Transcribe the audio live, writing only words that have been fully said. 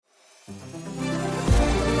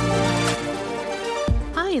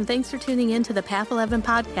Hi, and thanks for tuning in to the Path 11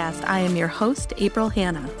 podcast. I am your host, April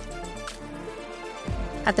Hanna.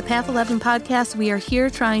 At the Path 11 podcast, we are here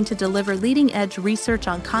trying to deliver leading-edge research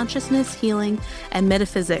on consciousness, healing, and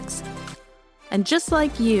metaphysics. And just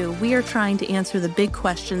like you, we are trying to answer the big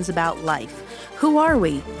questions about life. Who are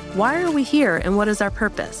we? Why are we here? And what is our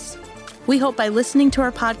purpose? We hope by listening to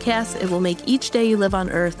our podcast, it will make each day you live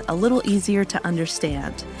on Earth a little easier to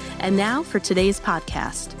understand. And now for today's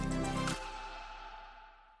podcast.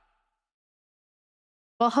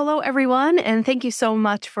 Well, hello, everyone, and thank you so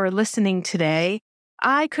much for listening today.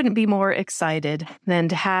 I couldn't be more excited than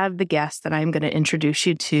to have the guest that I'm going to introduce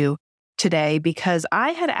you to today, because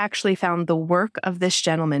I had actually found the work of this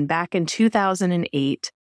gentleman back in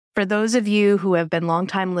 2008. For those of you who have been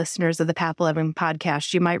longtime listeners of the Path 11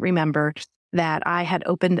 podcast, you might remember that I had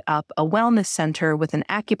opened up a wellness center with an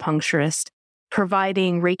acupuncturist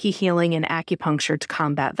providing Reiki healing and acupuncture to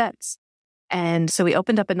combat vets. And so we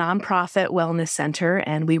opened up a nonprofit wellness center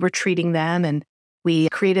and we were treating them, and we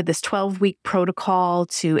created this 12-week protocol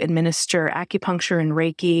to administer acupuncture and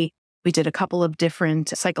Reiki. We did a couple of different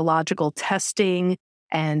psychological testing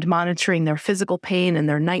and monitoring their physical pain and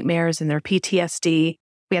their nightmares and their PTSD.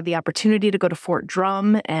 We had the opportunity to go to Fort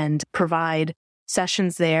Drum and provide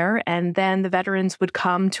sessions there. And then the veterans would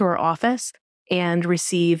come to our office and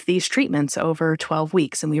receive these treatments over 12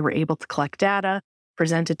 weeks. And we were able to collect data,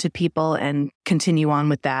 present it to people, and continue on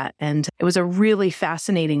with that. And it was a really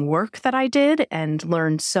fascinating work that I did and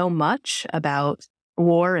learned so much about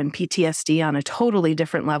war and PTSD on a totally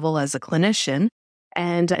different level as a clinician.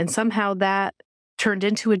 And somehow that turned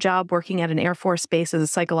into a job working at an Air Force base as a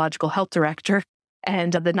psychological health director.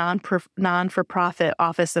 And the non-for-profit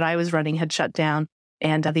office that I was running had shut down.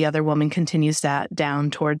 And the other woman continues that down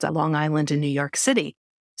towards Long Island in New York City.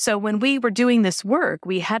 So when we were doing this work,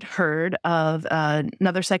 we had heard of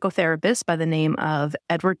another psychotherapist by the name of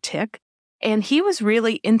Edward Tick, and he was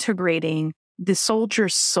really integrating the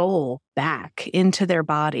soldier's soul back into their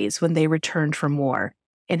bodies when they returned from war.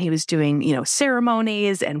 And he was doing,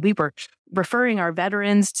 ceremonies, and we were referring our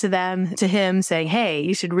veterans to him, saying, "Hey,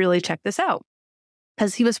 you should really check this out,"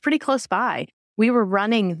 because he was pretty close by. We were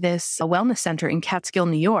running this wellness center in Catskill,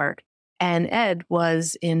 New York. And Ed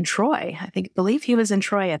was in Troy. Believe he was in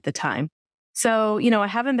Troy at the time. So, I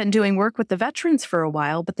haven't been doing work with the veterans for a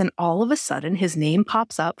while, but then all of a sudden his name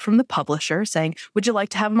pops up from the publisher saying, "Would you like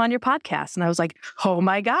to have him on your podcast?" And I was like, oh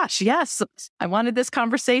my gosh, yes. I wanted this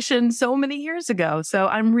conversation so many years ago. So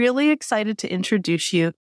I'm really excited to introduce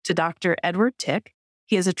you to Dr. Edward Tick.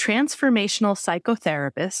 He is a transformational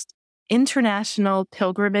psychotherapist, international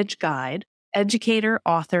pilgrimage guide, educator,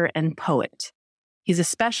 author, and poet. He's a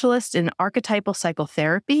specialist in archetypal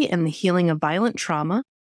psychotherapy and the healing of violent trauma.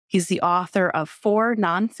 He's the author of 4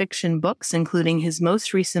 nonfiction books, including his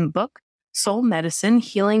most recent book, Soul Medicine,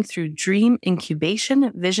 Healing Through Dream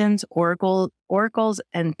Incubation, Visions, Oracles,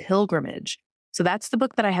 and Pilgrimage. So that's the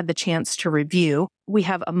book that I had the chance to review. We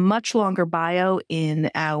have a much longer bio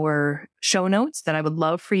in our show notes that I would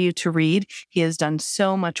love for you to read. He has done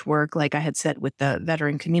so much work, like I had said, with the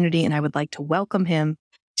veteran community, and I would like to welcome him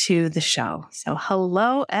to the show. So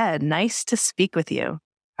hello, Ed. Nice to speak with you.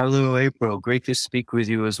 Hello, April. Great to speak with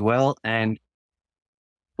you as well. And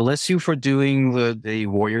bless you for doing the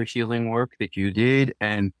warrior healing work that you did.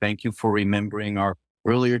 And thank you for remembering our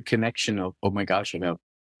earlier connection of, oh my gosh, about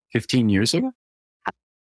 15 years ago.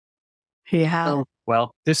 Yeah. So,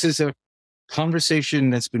 well, this is a conversation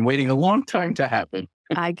that's been waiting a long time to happen.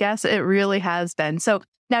 I guess it really has been. So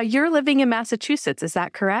now you're living in Massachusetts. Is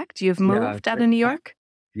that correct? You've moved out of New York?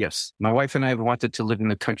 Yes. My wife and I have wanted to live in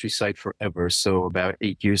the countryside forever. So about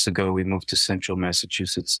 8 years ago, we moved to central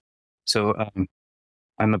Massachusetts. So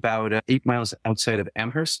I'm about 8 miles outside of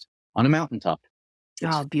Amherst on a mountaintop.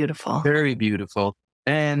 Oh, beautiful. Very beautiful.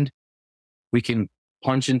 And we can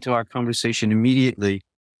plunge into our conversation immediately.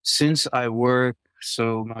 Since I work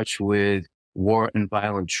so much with war and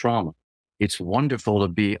violent trauma, it's wonderful to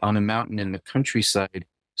be on a mountain in the countryside,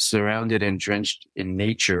 surrounded and drenched in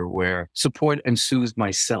nature, where support and soothe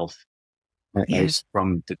myself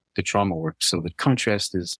from the trauma work. So the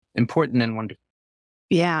contrast is important and wonderful.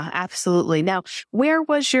 Yeah, absolutely. Now, where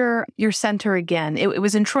was your center again? It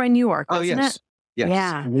was in Troy, New York, wasn't it? Yes.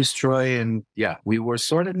 Yeah. It was Troy, and we were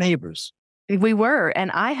sort of neighbors. We were.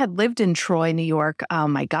 And I had lived in Troy, New York,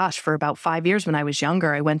 for about 5 years when I was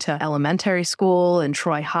younger. I went to elementary school and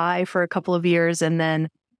Troy High for a couple of years. And then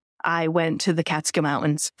I went to the Catskill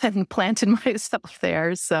Mountains and planted myself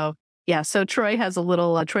there. So Troy, New York has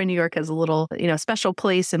a little, special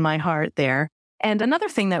place in my heart there. And another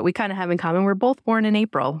thing that we kind of have in common, we're both born in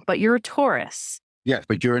April, but you're a Taurus. Yeah,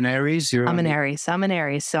 but you're an Aries. I'm an Aries.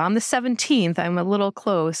 So I'm the 17th. I'm a little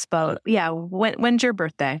close, but yeah. When's your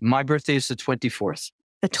birthday? My birthday is the 24th.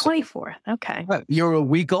 The 24th. Okay. You're a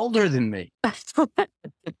week older than me.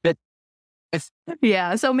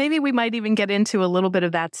 Yeah. So maybe we might even get into a little bit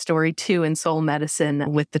of that story too in soul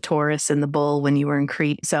medicine with the Taurus and the bull when you were in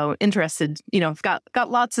Crete. So interested, I've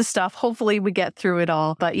got lots of stuff. Hopefully we get through it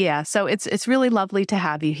all. But yeah, so it's really lovely to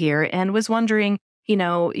have you here, and was wondering,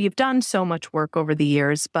 you've done so much work over the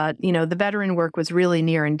years, but, the veteran work was really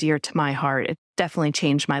near and dear to my heart. It definitely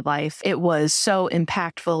changed my life. It was so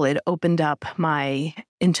impactful. It opened up my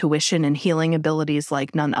intuition and healing abilities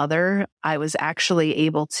like none other. I was actually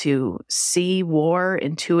able to see war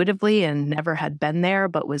intuitively and never had been there,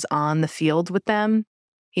 but was on the field with them,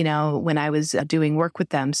 when I was doing work with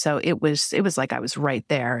them. So it was like I was right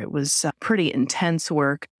there. It was pretty intense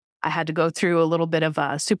work. I had to go through a little bit of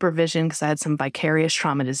supervision because I had some vicarious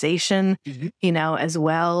traumatization, as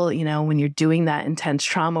well. When you're doing that intense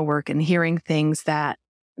trauma work and hearing things that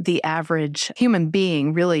the average human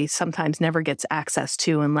being really sometimes never gets access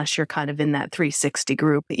to unless you're kind of in that 360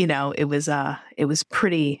 group. It was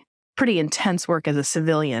pretty intense work as a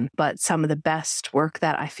civilian, but some of the best work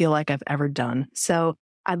that I feel like I've ever done. So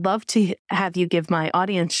I'd love to have you give my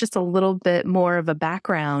audience just a little bit more of a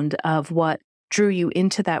background of what drew you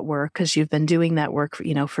into that work, because you've been doing that work,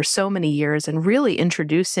 for so many years, and really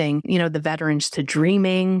introducing, the veterans to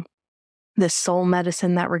dreaming, the soul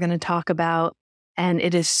medicine that we're going to talk about. And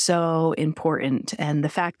it is so important. And the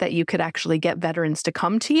fact that you could actually get veterans to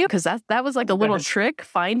come to you, because that was like a little trick,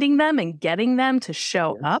 finding them and getting them to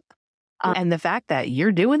show up. And the fact that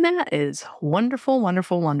you're doing that is wonderful,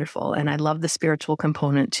 wonderful, wonderful. And I love the spiritual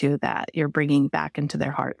component too that you're bringing back into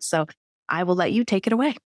their hearts. So I will let you take it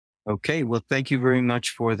away. Okay. Well, thank you very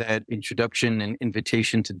much for that introduction and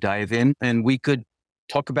invitation to dive in. And we could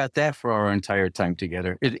talk about that for our entire time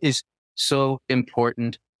together. It is so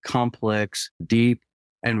important, complex, deep,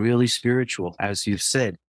 and really spiritual, as you've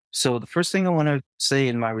said. So the first thing I want to say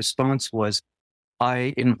in my response was,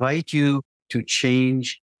 I invite you to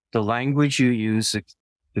change the language you use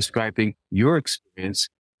describing your experience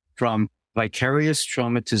from vicarious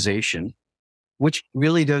traumatization, which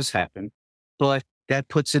really does happen, but that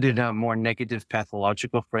puts it in a more negative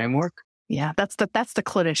pathological framework. Yeah, that's the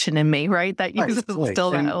clinician in me, right? That uses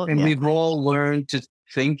still that. And we've all learned to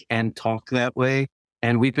think and talk that way,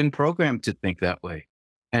 and we've been programmed to think that way.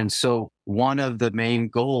 And so one of the main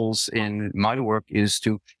goals in my work is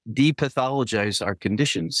to depathologize our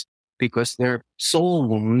conditions, because they're soul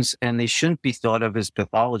wounds and they shouldn't be thought of as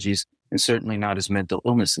pathologies, and certainly not as mental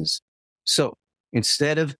illnesses. So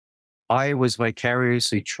instead of I was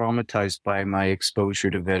vicariously traumatized by my exposure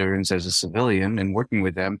to veterans as a civilian and working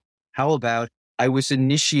with them, how about I was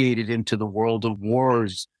initiated into the world of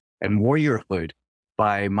wars and warriorhood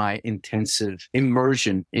by my intensive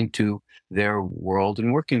immersion into their world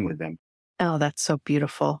and working with them. Oh, that's so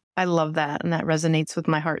beautiful. I love that. And that resonates with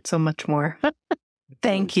my heart so much more.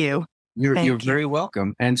 Thank you. You're very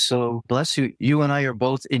welcome. And so, bless you. You and I are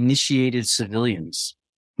both initiated civilians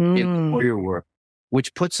in warrior work,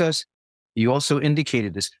 which puts us, you also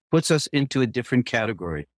indicated this, puts us into a different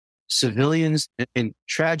category. Civilians, and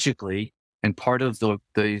tragically, and part of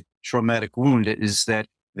the traumatic wound is that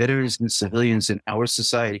veterans and civilians in our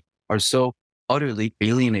society are so utterly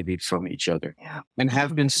alienated from each other, and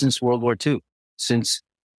have been since World War II, since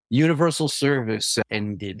universal service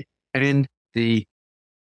ended, and the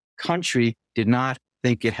country did not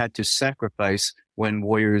think it had to sacrifice when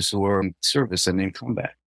warriors were in service and in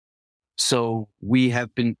combat. So we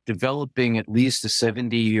have been developing at least a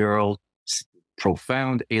 70-year-old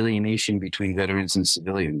profound alienation between veterans and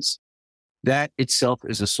civilians. That itself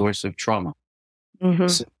is a source of trauma.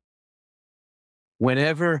 So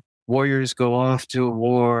whenever warriors go off to a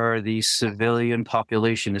war, the civilian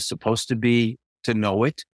population is supposed to know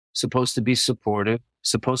it, supposed to be supportive,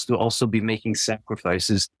 supposed to also be making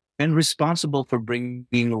sacrifices and responsible for bringing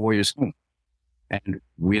the warriors home. And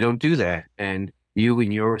we don't do that. And you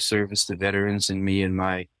in your service to veterans and me in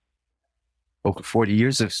my over 40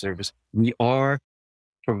 years of service, we are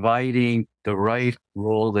providing the right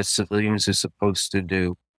role that civilians are supposed to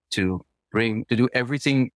do to do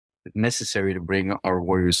everything necessary to bring our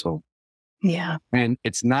warriors home. Yeah. And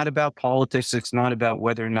it's not about politics. It's not about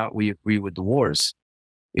whether or not we agree with the wars.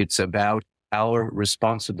 It's about our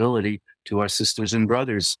responsibility to our sisters and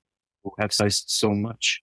brothers who have sacrificed so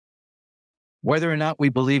much. Whether or not we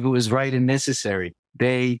believe it was right and necessary,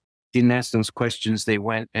 they didn't ask those questions. They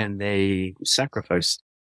went and they sacrificed.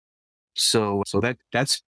 So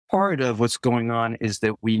that's part of what's going on, is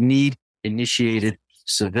that we need initiated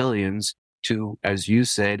civilians to, as you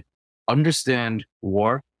said, understand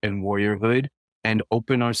war and warriorhood and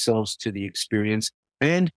open ourselves to the experience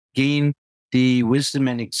and gain the wisdom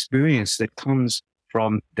and experience that comes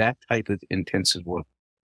from that type of intensive work.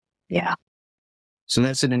 Yeah. So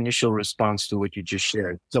that's an initial response to what you just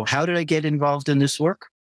shared. So how did I get involved in this work?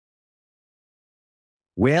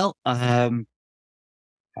 Well, how did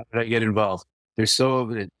I get involved? It's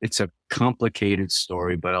a complicated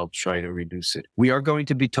story, but I'll try to reduce it. We are going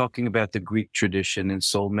to be talking about the Greek tradition, and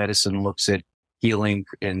soul medicine looks at healing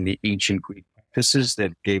and the ancient Greek practices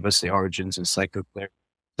that gave us the origins of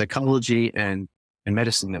psychology and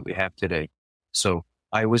medicine that we have today. So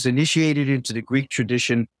I was initiated into the Greek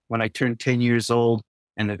tradition when I turned 10 years old,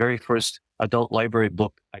 and the very first adult library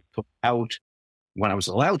book I took out when I was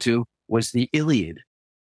allowed to was the Iliad.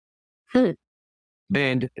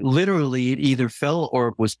 And literally it either fell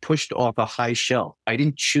or was pushed off a high shelf. I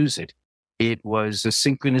didn't choose it. It was a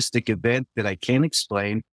synchronistic event that I can't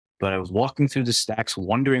explain, but I was walking through the stacks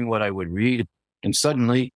wondering what I would read. And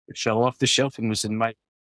suddenly it fell off the shelf and was in my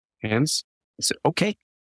hands. I said, okay,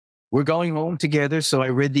 we're going home together. So I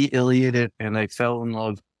read the Iliad and I fell in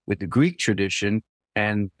love with the Greek tradition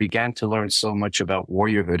and began to learn so much about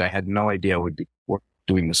warriorhood. I had no idea I would be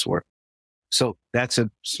doing this work. So that's a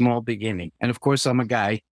small beginning. And of course, I'm a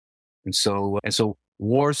guy. And so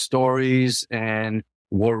war stories and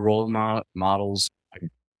war role models, I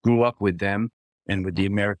grew up with them and with the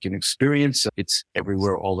American experience. It's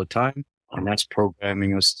everywhere all the time. And that's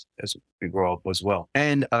programming us as we grow up as well.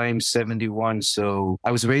 And I'm 71. So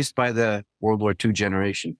I was raised by the World War II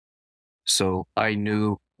generation. So I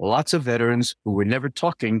knew lots of veterans who were never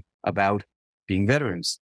talking about being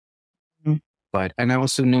veterans. And I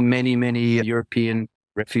also knew many, many European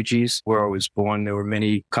refugees where I was born. There were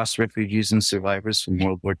many cost refugees and survivors from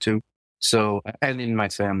World War II. So, and in my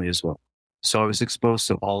family as well. So I was exposed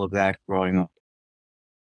to all of that growing up.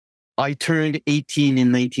 I turned 18 in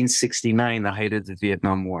 1969, the height of the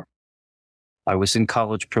Vietnam War. I was in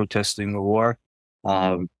college protesting the war.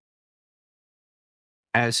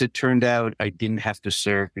 As it turned out, I didn't have to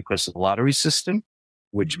serve because of the lottery system,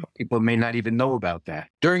 which people may not even know about that.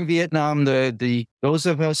 During Vietnam, those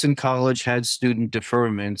of us in college had student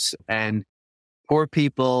deferments, and poor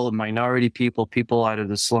people, minority people, people out of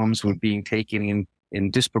the slums were being taken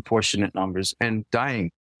in disproportionate numbers and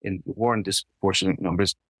dying in war in disproportionate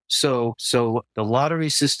numbers. So the lottery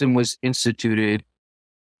system was instituted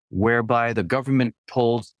whereby the government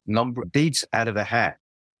pulled dates out of a hat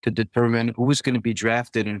to determine who was going to be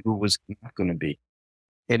drafted and who was not going to be.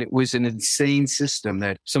 And it was an insane system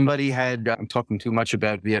that somebody had. I'm talking too much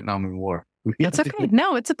about Vietnam and war. That's okay.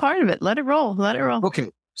 No, it's a part of it. Let it roll. Let it roll. Okay.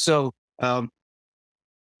 So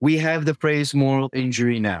we have the phrase moral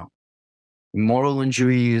injury now. Moral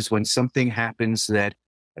injury is when something happens that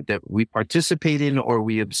we participate in or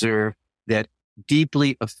we observe that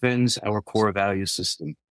deeply offends our core value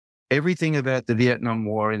system. Everything about the Vietnam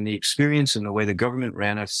War and the experience and the way the government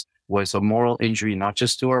ran us was a moral injury, not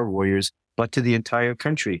just to our warriors, but to the entire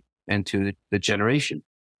country and to the generation.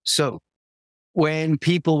 So when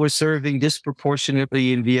people were serving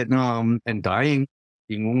disproportionately in Vietnam and dying,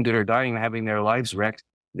 being wounded or dying, having their lives wrecked,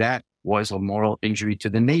 that was a moral injury to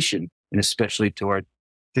the nation, and especially to our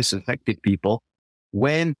disaffected people.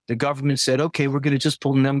 When the government said, okay, we're going to just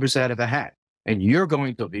pull numbers out of a hat and you're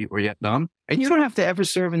going to be Vietnam and you don't have to ever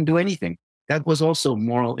serve and do anything. That was also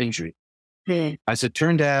moral injury. As it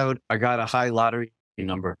turned out, I got a high lottery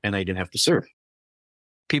number and I didn't have to serve.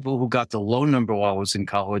 People who got the low number while I was in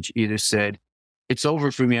college either said, it's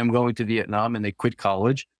over for me, I'm going to Vietnam, and they quit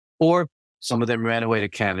college, or some of them ran away to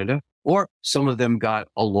Canada, or some of them got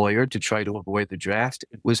a lawyer to try to avoid the draft.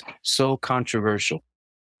 It was so controversial.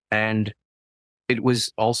 And it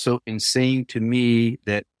was also insane to me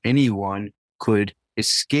that anyone could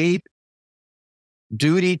escape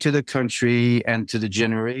duty to the country and to the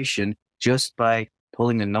generation just by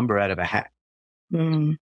pulling a number out of a hat.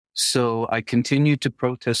 So I continued to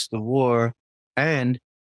protest the war, and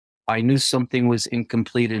I knew something was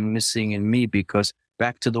incomplete and missing in me, because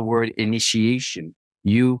back to the word initiation,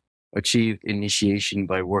 you achieved initiation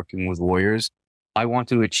by working with warriors. I want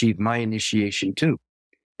to achieve my initiation too.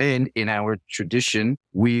 And in our tradition,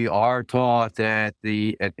 we are taught that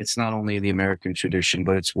it's not only the American tradition,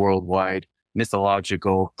 but it's worldwide,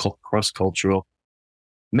 mythological, cross-cultural.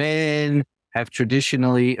 Men have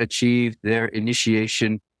traditionally achieved their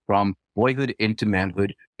initiation from boyhood into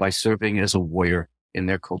manhood by serving as a warrior in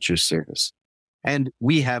their culture's service. And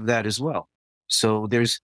we have that as well. So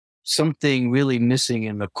there's something really missing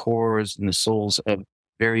in the cores and the souls of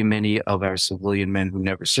very many of our civilian men who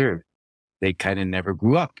never served. They kind of never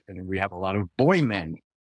grew up. And we have a lot of boy men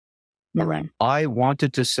Right. I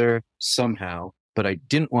wanted to serve somehow, but I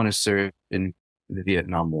didn't want to serve in the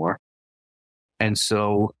Vietnam War. And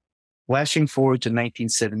so flashing forward to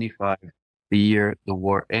 1975, the year the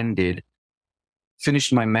war ended,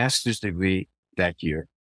 finished my master's degree that year.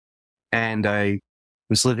 And I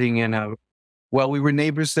was living we were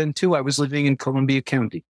neighbors then too. I was living in Columbia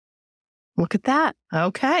County. Look at that.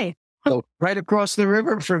 Okay. So right across the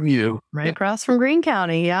river from you. Right across from Greene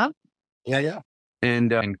County. Yep. Yeah.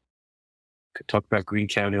 And I could talk about Greene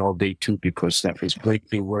County all day too, because that was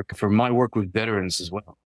greatly work for my work with veterans as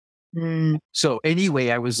well. So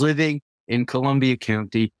anyway, I was living in Columbia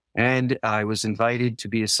County and I was invited to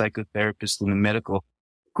be a psychotherapist in the medical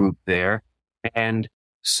group there. And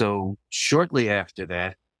so shortly after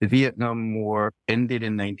that, the Vietnam War ended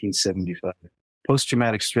in 1975.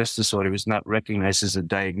 Post-traumatic stress disorder was not recognized as a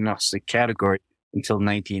diagnostic category until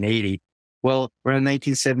 1980. Well, around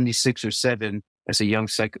 1976 or 7, as a young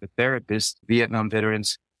psychotherapist, Vietnam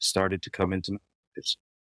veterans started to come into my practice.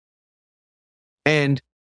 And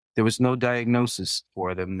there was no diagnosis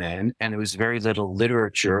for them then, and there was very little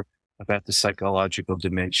literature about the psychological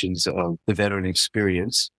dimensions of the veteran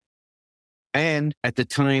experience. And at the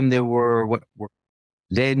time, there were what were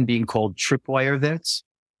then being called tripwire vets,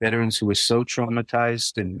 veterans who were so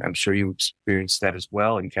traumatized, and I'm sure you experienced that as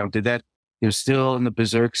well, encountered that. They're still in the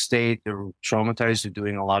berserk state. They're traumatized. They're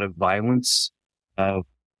doing a lot of violence,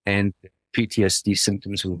 and PTSD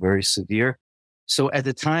symptoms were very severe. So at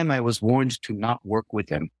the time, I was warned to not work with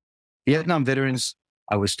them. Vietnam veterans,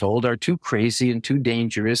 I was told, are too crazy and too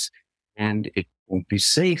dangerous, and it won't be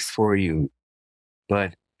safe for you.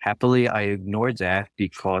 But happily, I ignored that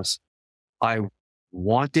because I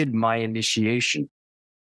wanted my initiation.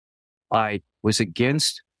 I was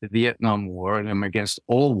against the Vietnam War, and I'm against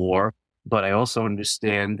all war, but I also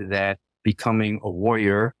understand that becoming a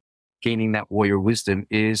warrior, gaining that warrior wisdom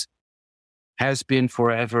has been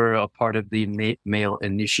forever a part of the male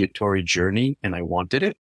initiatory journey, and I wanted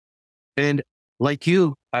it. And like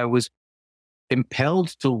you, I was impelled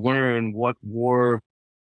to learn what war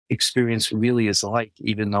experience really is like,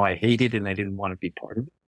 even though I hated it and I didn't want to be part of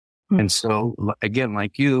it. And so, again,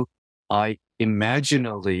 like you, I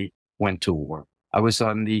imaginally went to war. I was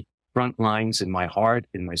on the front lines in my heart,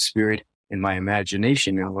 in my spirit, in my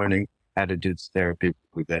imagination, and learning how to do therapy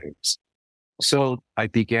with veterans. So I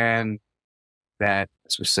began that,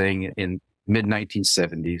 as we're saying, in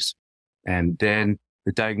mid-1970s. And then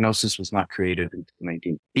the diagnosis was not created until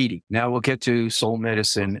 1980. Now we'll get to soul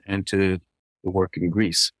medicine and to the work in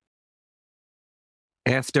Greece.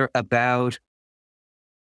 After about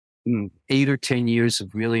 8 or 10 years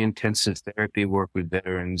of really intensive therapy work with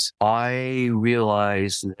veterans, I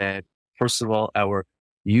realized that, first of all, our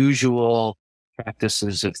usual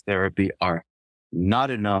practices of therapy are not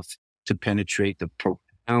enough to penetrate the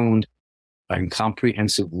profound and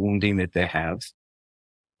comprehensive wounding that they have.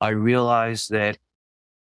 I realized that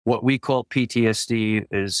what we call PTSD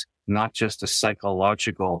is not just a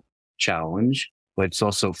psychological challenge, but it's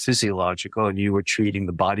also physiological, and you were treating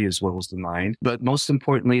the body as well as the mind. But most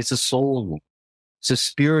importantly, it's a soul wound. It's a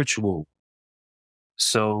spiritual wound.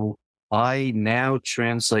 So I now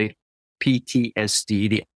translate PTSD,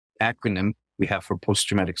 the acronym we have for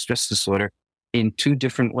post-traumatic stress disorder, in 2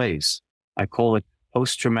 different ways. I call it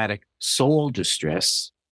post-traumatic soul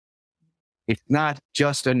distress. It's not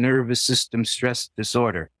just a nervous system stress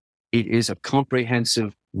disorder. It is a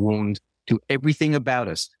comprehensive wound to everything about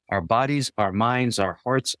us, our bodies, our minds, our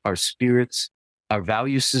hearts, our spirits, our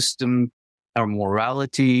value system, our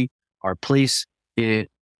morality, our place in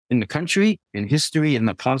the country, in history, in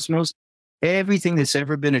the cosmos. Everything that's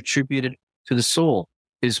ever been attributed to the soul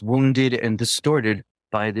is wounded and distorted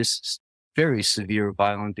by this very severe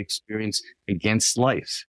violent experience against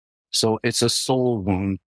life. So it's a soul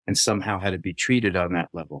wound and somehow had to be treated on that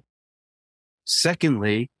level.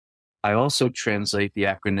 Secondly, I also translate the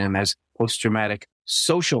acronym as post-traumatic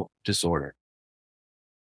social disorder.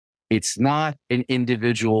 It's not an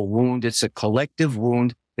individual wound. It's a collective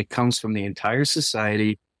wound that comes from the entire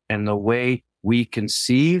society and the way we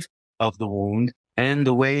conceive of the wound and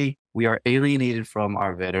the way we are alienated from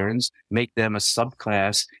our veterans, make them a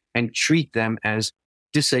subclass and treat them as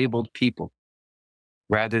disabled people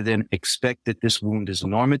rather than expect that this wound is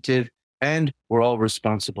normative and we're all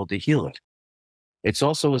responsible to heal it. It's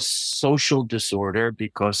also a social disorder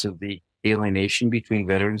because of the alienation between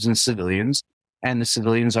veterans and civilians, and the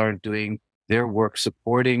civilians aren't doing their work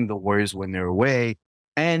supporting the warriors when they're away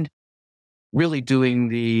and really doing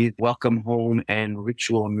the welcome home and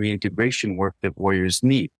ritual and reintegration work that warriors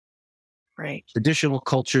need. Right. Traditional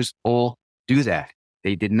cultures all do that.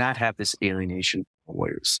 They did not have this alienation for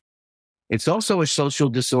warriors. It's also a social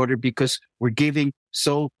disorder because we're giving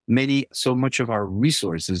so much of our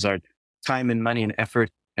resources, our time and money and effort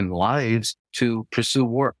and lives to pursue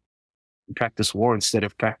war, practice war instead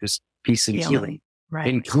of practice peace and healing. Right.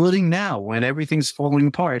 Including now when everything's falling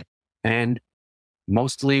apart and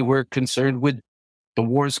mostly we're concerned with the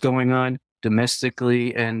wars going on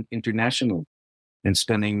domestically and internationally and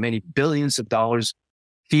spending many billions of dollars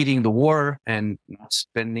feeding the war and not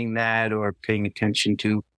spending that or paying attention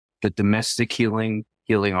to the domestic healing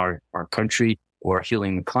our country or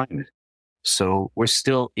healing the climate. So we're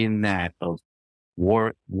still in that of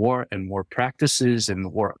war and war practices and the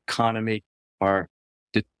war economy are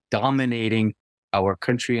dominating our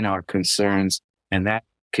country and our concerns. And that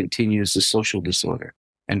continues the social disorder.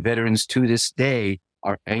 And veterans to this day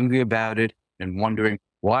are angry about it and wondering,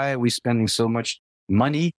 why are we spending so much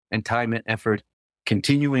money and time and effort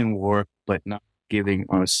continuing war, but not giving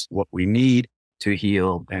us what we need to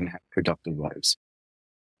heal and have productive lives?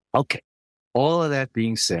 Okay. All of that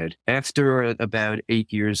being said, after about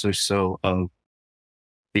 8 years or so of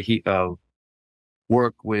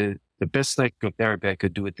work with the best psychotherapy I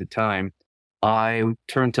could do at the time, I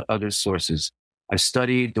turned to other sources. I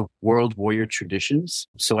studied the world warrior traditions.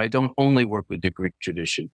 So I don't only work with the Greek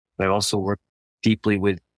tradition, but I also work deeply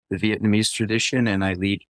with the Vietnamese tradition. And I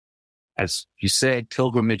lead, as you said,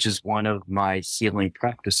 pilgrimage is one of my healing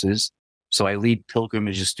practices. So I lead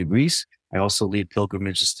pilgrimages to Greece. I also lead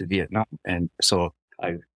pilgrimages to Vietnam. And so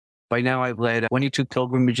by now I've led 22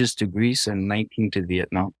 pilgrimages to Greece and 19 to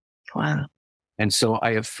Vietnam. Wow. And so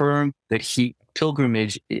I affirm that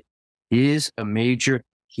pilgrimage is a major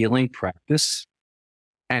healing practice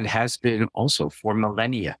and has been also for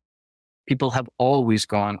millennia. People have always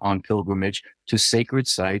gone on pilgrimage to sacred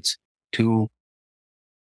sites to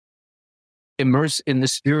immerse in the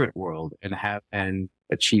spirit world and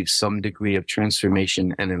achieve some degree of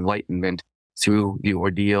transformation and enlightenment through the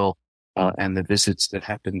ordeal and the visits that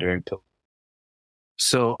happen during pilgrimage.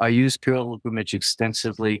 So I use pilgrimage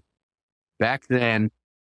extensively. Back then,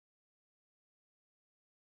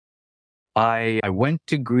 I went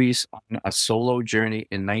to Greece on a solo journey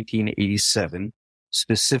in 1987,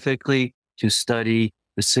 specifically to study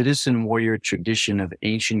the citizen warrior tradition of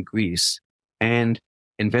ancient Greece and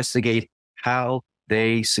investigate how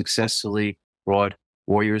they successfully brought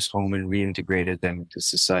warriors home and reintegrated them into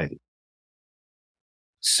society.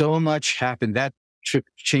 So much happened. That trip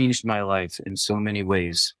changed my life in so many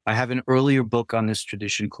ways. I have an earlier book on this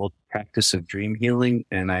tradition called Practice of Dream Healing,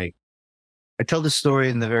 and I tell the story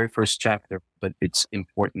in the very first chapter, but it's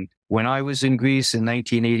important. When I was in Greece in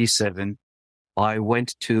 1987, I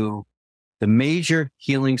went to the major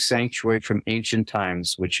healing sanctuary from ancient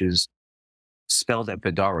times, which is spelled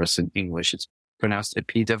Epidaurus in English. It's pronounced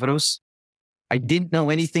Epidavros. I didn't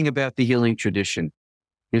know anything about the healing tradition.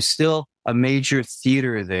 There's still a major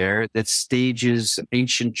theater there that stages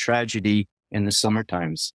ancient tragedy in the summer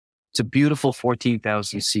times. It's a beautiful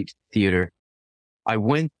 14,000 seat theater. I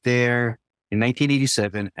went there in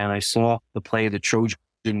 1987 and I saw the play The Trojan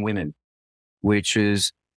Women, which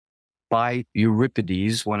is by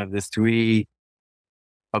Euripides, one of the three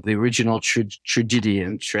of the original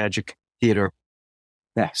tragedians. Tragic theater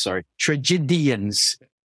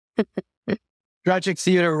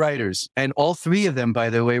writers. And all three of them, by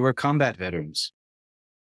the way, were combat veterans.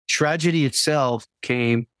 Tragedy itself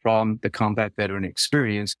came from the combat veteran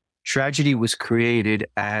experience. Tragedy was created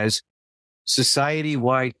as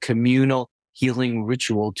society-wide communal healing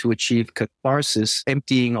ritual to achieve catharsis,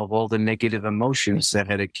 emptying of all the negative emotions that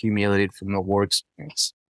had accumulated from the war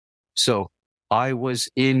experience. So I was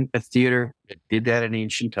in a theater that did that in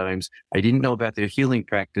ancient times. I didn't know about their healing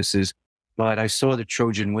practices, but I saw the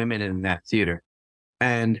Trojan women in that theater.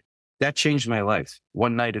 And that changed my life.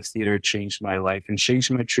 One night of theater changed my life and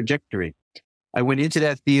changed my trajectory. I went into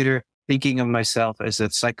that theater thinking of myself as a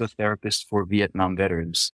psychotherapist for Vietnam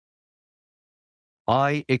veterans.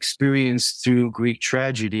 I experienced through Greek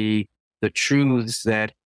tragedy the truths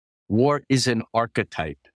that war is an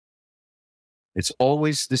archetype. It's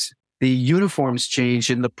always this, the uniforms change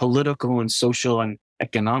in the political and social and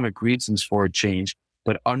economic reasons for a change,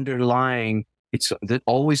 but underlying, it's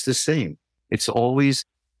always the same. It's always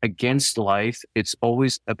against life. It's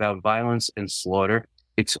always about violence and slaughter.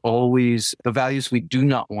 It's always the values we do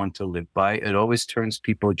not want to live by. It always turns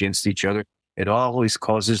people against each other. It always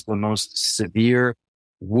causes the most severe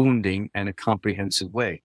wounding in a comprehensive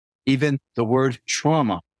way. Even the word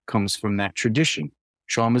trauma comes from that tradition.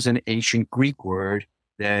 Trauma is an ancient Greek word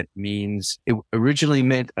that means, it originally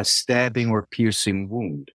meant a stabbing or piercing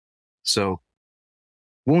wound. So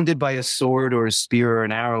wounded by a sword or a spear or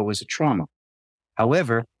an arrow was a trauma.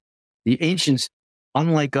 However, the ancients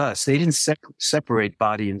unlike us, they didn't separate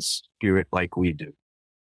body and spirit like we do.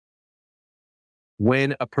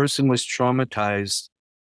 When a person was traumatized,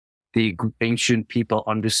 the ancient people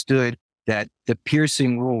understood that the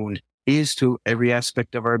piercing wound is to every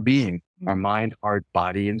aspect of our being, our mind, heart,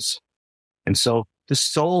 body, and soul. And so the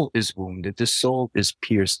soul is wounded. The soul is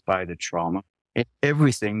pierced by the trauma, and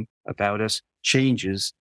everything about us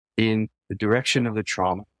changes in the direction of the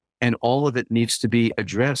trauma, and all of it needs to be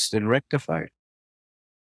addressed and rectified.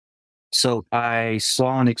 So I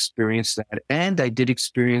saw and experienced that, and I did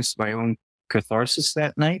experience my own catharsis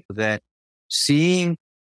that night, that seeing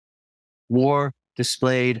war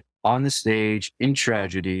displayed on the stage in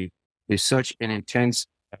tragedy is such an intense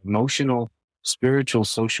emotional, spiritual,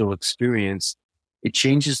 social experience. It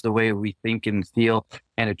changes the way we think and feel,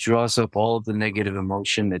 and it draws up all of the negative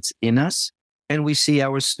emotion that's in us. And we see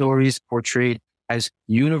our stories portrayed as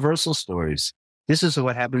universal stories. This is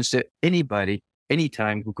what happens to anybody,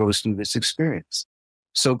 anytime, who goes through this experience.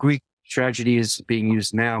 So Greek tragedy is being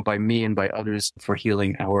used now by me and by others for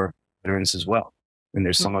healing our veterans as well. And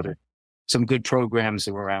there's some good programs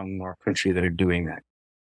around our country that are doing that.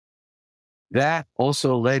 That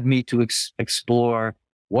also led me to explore,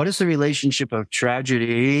 what is the relationship of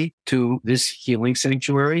tragedy to this healing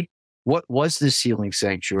sanctuary? What was this healing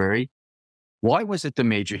sanctuary? Why was it the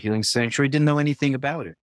major healing sanctuary? Didn't know anything about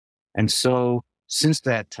it. And so since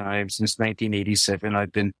that time, since 1987,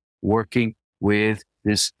 I've been working with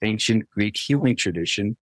this ancient Greek healing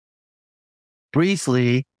tradition.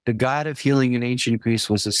 Briefly, the god of healing in ancient Greece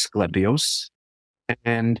was Asclepios,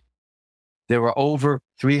 and there were over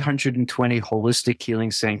 320 holistic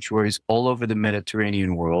healing sanctuaries all over the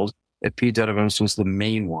Mediterranean world. Epidaurus was the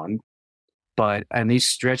main one, and these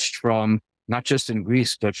stretched from not just in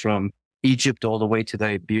Greece, but from Egypt all the way to the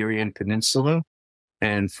Iberian Peninsula,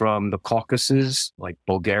 and from the Caucasus, like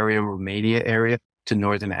Bulgaria, Romania area, to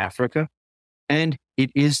Northern Africa. And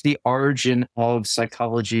it is the origin of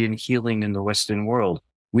psychology and healing in the Western world.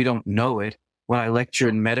 We don't know it. When I lecture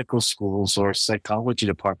in medical schools or psychology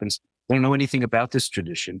departments, I don't know anything about this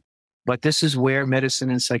tradition, but this is where medicine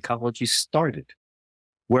and psychology started,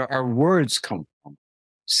 where our words come from.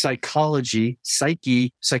 Psychology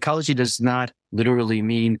does not literally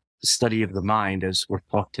mean the study of the mind as we're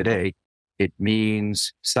taught today. It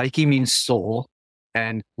means, psyche means soul,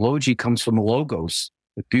 and logi comes from logos,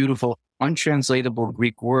 the beautiful, untranslatable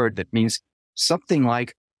Greek word that means something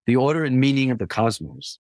like the order and meaning of the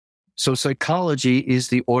cosmos. So psychology is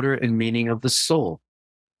the order and meaning of the soul.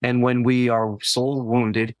 And when we are soul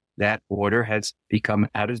wounded, that order has become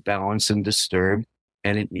out of balance and disturbed,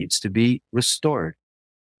 and it needs to be restored.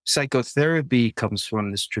 Psychotherapy comes from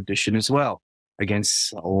this tradition as well. Again,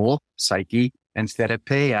 soul, psyche, and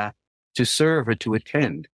therapeia, to serve or to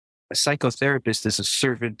attend. A psychotherapist is a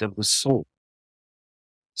servant of the soul.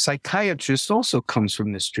 Psychiatrist also comes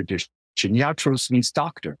from this tradition. Iatros means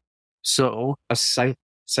doctor. So a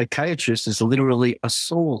psychiatrist is literally a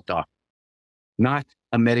soul doctor, not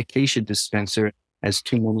a medication dispenser, as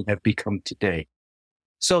too many have become today.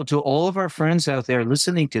 So to all of our friends out there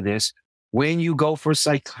listening to this, when you go for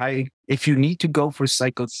if you need to go for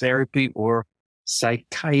psychotherapy or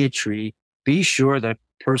psychiatry, be sure that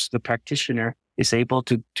the practitioner is able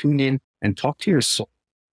to tune in and talk to your soul.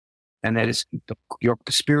 And that is your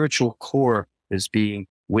spiritual core is being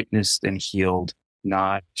witnessed and healed,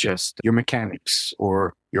 not just your mechanics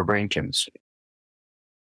or your brain chemistry.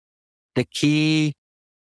 The key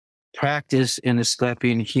practice in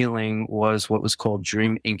Asclepian healing was what was called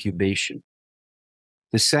dream incubation.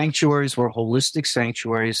 The sanctuaries were holistic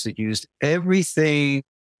sanctuaries that used everything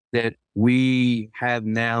that we have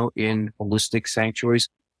now in holistic sanctuaries,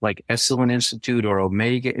 like Esalen Institute or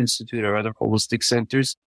Omega Institute or other holistic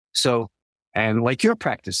centers. So, and like your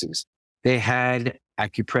practices, they had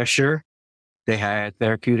acupressure, they had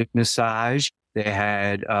therapeutic massage, they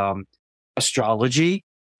had astrology,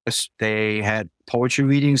 they had poetry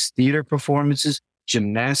readings, theater performances,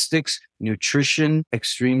 gymnastics, nutrition,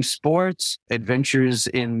 extreme sports, adventures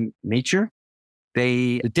in nature.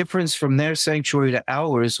 The difference from their sanctuary to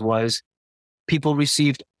ours was people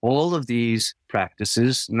received all of these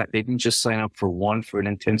practices. They didn't just sign up for one for an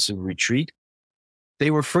intensive retreat.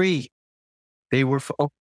 They were free. They were a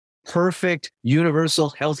perfect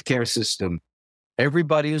universal healthcare system.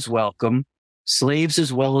 Everybody was welcome, slaves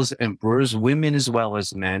as well as emperors, women as well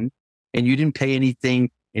as men. And you didn't pay anything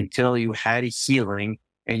until you had a healing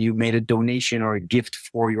and you made a donation or a gift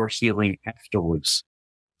for your healing afterwards.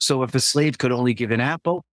 So if a slave could only give an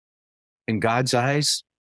apple, in God's eyes,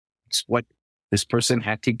 it's what this person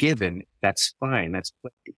had to give, and that's fine. That's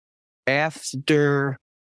plenty. After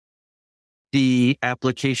the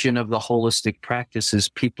application of the holistic practices,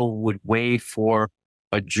 people would wait for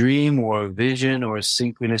a dream or a vision or a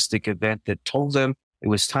synchronistic event that told them it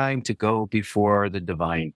was time to go before the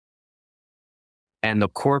divine. And the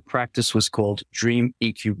core practice was called dream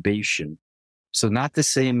incubation. So not the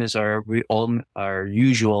same as our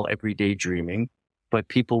usual everyday dreaming, but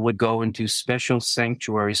people would go into special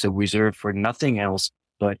sanctuaries that were reserved for nothing else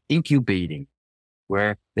but incubating,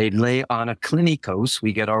 where they'd lay on a klinikos.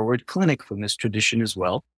 We get our word clinic from this tradition as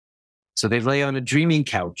well. So they'd lay on a dreaming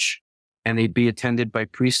couch and they'd be attended by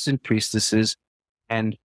priests and priestesses.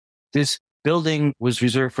 And this building was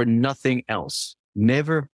reserved for nothing else,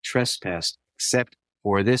 never trespassed except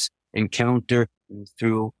for this encounter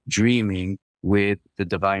through dreaming with the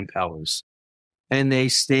divine powers. And they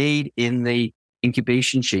stayed in the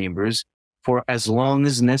incubation chambers for as long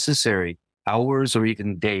as necessary, hours or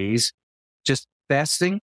even days, just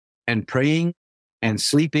fasting and praying and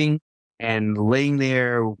sleeping and laying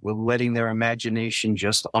there, letting their imagination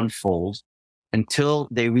just unfold until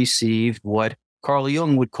they received what Carl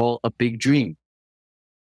Jung would call a big dream.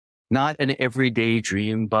 Not an everyday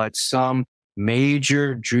dream, but some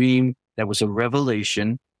major dream that was a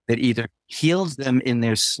revelation that either healed them in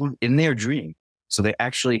their dream. So they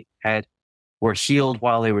actually were healed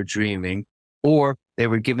while they were dreaming, or they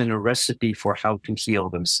were given a recipe for how to heal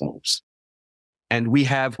themselves. And we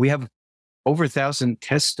have over 1,000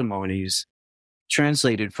 testimonies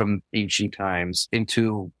translated from ancient times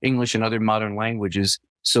into English and other modern languages.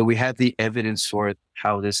 So we have the evidence for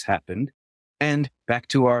how this happened. And back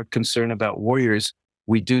to our concern about warriors,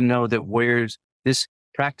 we do know that warriors, this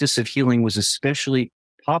practice of healing was especially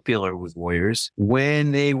popular with warriors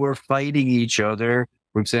when they were fighting each other.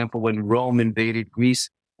 For example, when Rome invaded Greece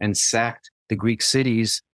and sacked the Greek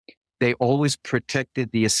cities, they always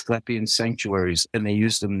protected the Asclepian sanctuaries and they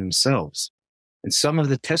used them themselves. And some of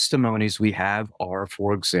the testimonies we have are,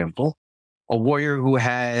 for example, a warrior who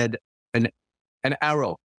had an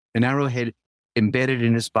arrowhead embedded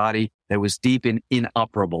in his body that was deep and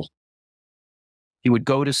inoperable. He would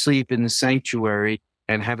go to sleep in the sanctuary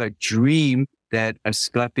and have a dream that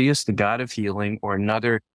Asclepius, the god of healing, or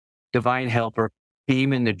another divine helper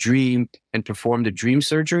came in the dream and performed a dream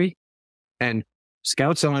surgery. And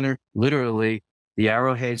Scout's honor, literally, the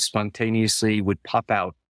arrowhead spontaneously would pop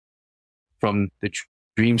out from the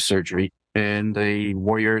dream surgery, and the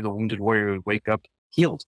wounded warrior would wake up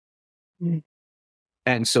healed. Mm.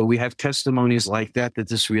 And so we have testimonies like that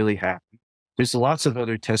this really happened. There's lots of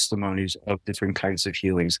other testimonies of different kinds of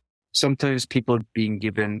healings. Sometimes people are being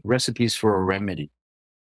given recipes for a remedy.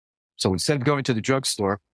 So instead of going to the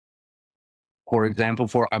drugstore, for example,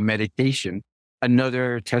 for a medication,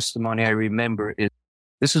 another testimony I remember is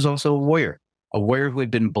this is also a warrior who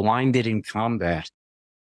had been blinded in combat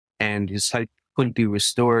and his sight couldn't be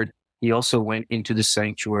restored. He also went into the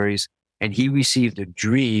sanctuaries and he received a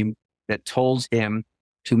dream that told him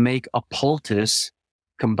to make a poultice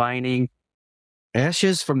combining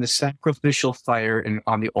ashes from the sacrificial fire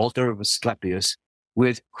on the altar of Asclepius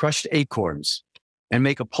with crushed acorns, and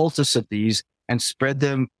make a poultice of these and spread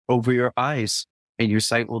them over your eyes and your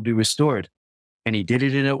sight will be restored. And he did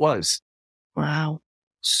it and it was. Wow.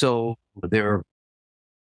 So there are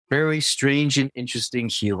very strange and interesting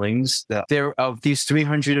healings. Of these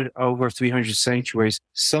over 300 sanctuaries,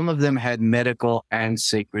 some of them had medical and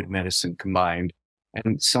sacred medicine combined,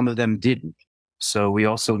 and some of them didn't. So we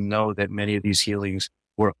also know that many of these healings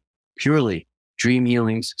were purely dream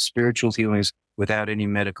healings, spiritual healings without any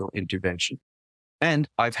medical intervention. And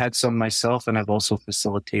I've had some myself, and I've also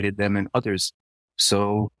facilitated them in others.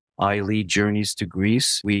 So I lead journeys to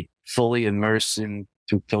Greece. We fully immerse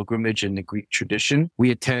through pilgrimage in the Greek tradition. We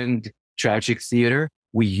attend tragic theater.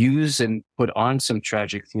 We use and put on some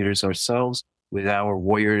tragic theaters ourselves with our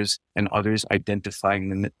warriors and others, identifying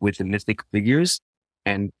them with the mythic figures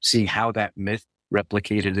and seeing how that myth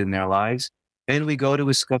replicated in their lives. And we go to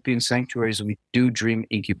Asclepian sanctuaries and we do dream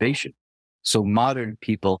incubation. So modern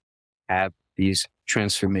people have these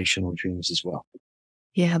transformational dreams as well.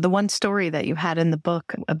 Yeah, the one story that you had in the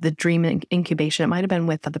book of the dream incubation, it might have been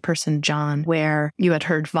with the person, John, where you had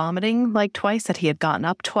heard vomiting like twice, that he had gotten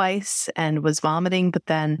up twice and was vomiting, but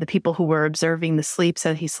then the people who were observing the sleep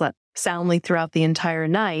said he slept soundly throughout the entire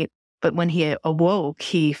night. But when he awoke,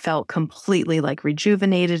 he felt completely like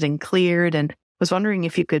rejuvenated and cleared. And was wondering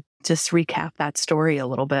if you could just recap that story a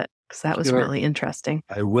little bit, because that was Sure. really interesting.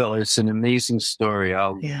 I will. It's an amazing story.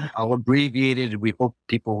 I'll abbreviate it. We hope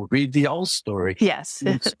people will read the whole story. Yes.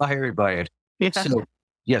 Inspired by it. Yeah. So,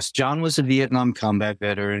 yes, John was a Vietnam combat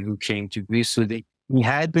veteran who came to Greece with it. He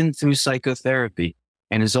had been through psychotherapy,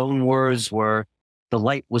 and his own words were, "The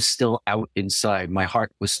light was still out inside. My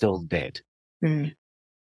heart was still dead." Mm.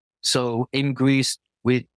 So in Greece,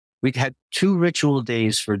 we had two ritual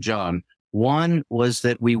days for John. One was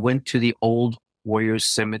that we went to the old warriors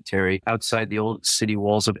cemetery outside the old city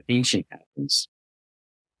walls of ancient Athens.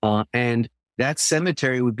 And that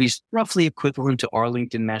cemetery would be roughly equivalent to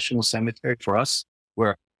Arlington National Cemetery for us,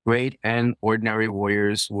 where great and ordinary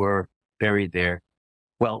warriors were buried there.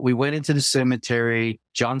 Well, we went into the cemetery.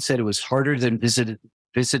 John said it was harder than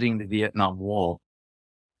visiting the Vietnam Wall.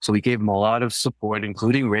 So we gave him a lot of support,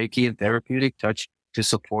 including Reiki and therapeutic touch, to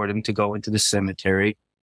support him to go into the cemetery.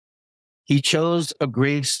 He chose a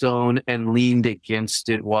gravestone and leaned against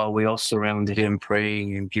it while we all surrounded him,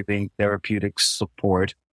 praying and giving therapeutic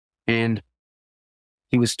support. And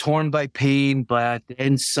he was torn by pain, but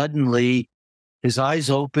then suddenly his eyes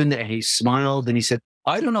opened and he smiled and he said,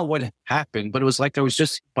 I don't know what happened, but it was like I was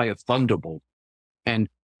just hit by a thunderbolt and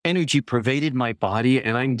energy pervaded my body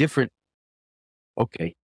and I'm different.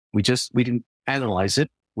 Okay. We didn't analyze it.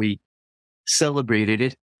 We celebrated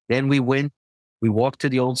it. Then we walked to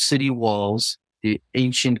the old city walls, the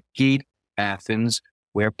ancient gate Athens,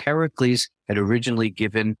 where Pericles had originally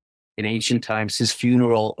given in ancient times his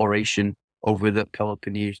funeral oration over the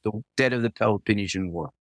dead of the Peloponnesian War.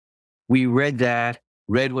 We read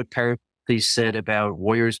what Pericles said about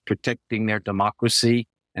warriors protecting their democracy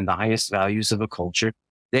and the highest values of a culture.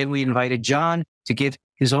 Then we invited John to give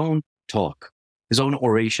his own talk, his own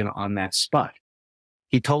oration on that spot.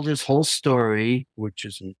 He told his whole story, which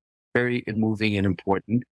is very moving and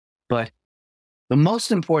important. But the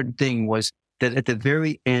most important thing was that at the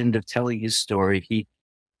very end of telling his story, he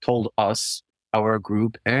told us, our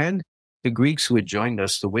group, and the Greeks who had joined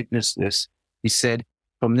us to witness this, he said,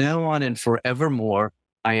 from now on and forevermore,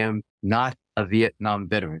 I am not a Vietnam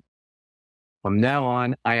veteran. From now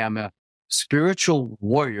on, I am a spiritual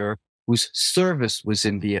warrior whose service was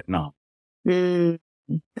in Vietnam. Mm.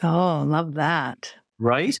 Oh, love that.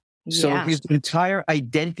 Right? So Yeah. his entire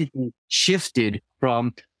identity shifted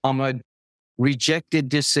from I'm a rejected,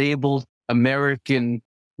 disabled American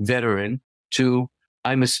veteran to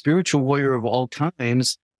I'm a spiritual warrior of all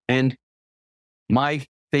times. And my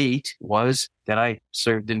fate was that I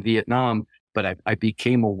served in Vietnam, but I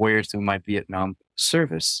became a warrior through my Vietnam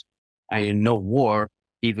service. I had no war,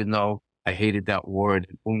 even though I hated that war and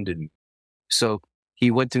it wounded me. So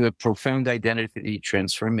he went through a profound identity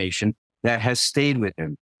transformation that has stayed with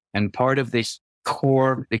him. And part of this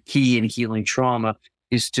core, the key in healing trauma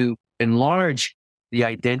is to enlarge the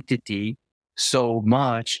identity so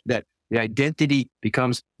much that the identity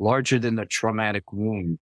becomes larger than the traumatic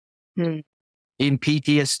wound. Hmm. In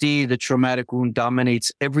PTSD, the traumatic wound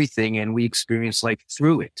dominates everything and we experience life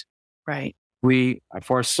through it. Right.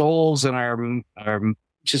 For our souls and our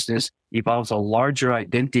consciousness evolves a larger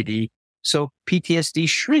identity. So PTSD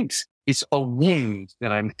shrinks. It's a wound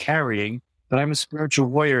that I'm carrying, but I'm a spiritual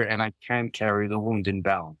warrior and I can carry the wound in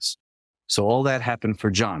balance. So all that happened for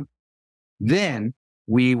John. Then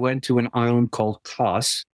we went to an island called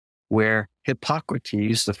Kos, where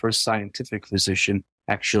Hippocrates, the first scientific physician,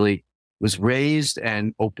 actually was raised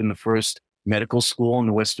and opened the first medical school in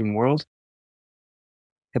the Western world.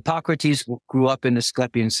 Hippocrates grew up in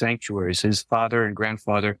Asclepian sanctuaries. His father and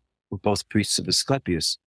grandfather were both priests of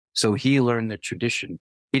Asclepius. So he learned the tradition.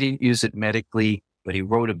 He didn't use it medically, but he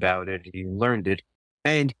wrote about it. He learned it.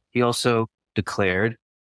 And he also declared,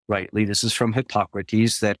 rightly, this is from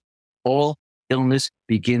Hippocrates, that all illness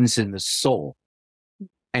begins in the soul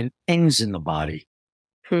and ends in the body.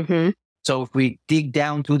 Mm-hmm. So if we dig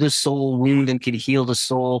down through the soul wound and can heal the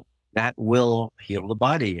soul, that will heal the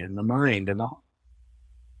body and the mind and the heart.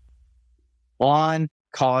 On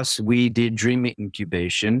Kos, we did dream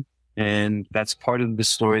incubation, and that's part of the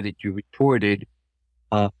story that you reported.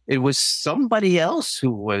 It was somebody else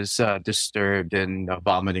who was disturbed and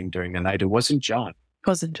vomiting during the night. It wasn't John.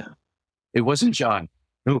 Wasn't John. It wasn't John.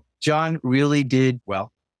 No, John really did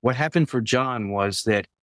well. What happened for John was that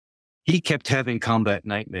he kept having combat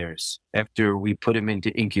nightmares after we put him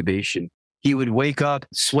into incubation. He would wake up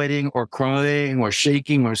sweating or crying or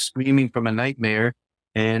shaking or screaming from a nightmare.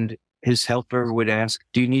 And his helper would ask,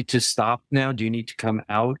 do you need to stop now? Do you need to come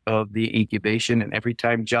out of the incubation? And every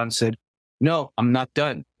time John said, no, I'm not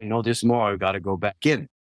done. There's more. I got to go back in.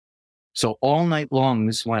 So all night long,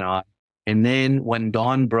 this went on. And then when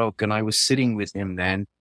dawn broke and I was sitting with him then,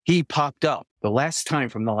 he popped up the last time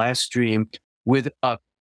from the last dream with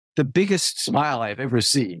the biggest smile I've ever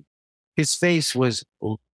seen. His face was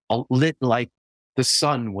lit like the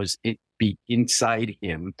sun was inside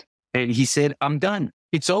him. And he said, I'm done.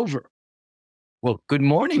 It's over. Well, good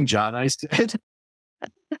morning, John, I said.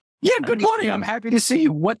 Yeah, good morning. I'm happy to see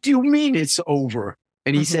you. What do you mean it's over?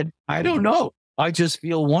 And he said, I don't know. I just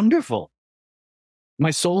feel wonderful. My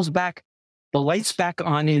soul's back. The light's back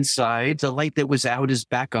on inside. The light that was out is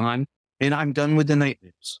back on, and I'm done with the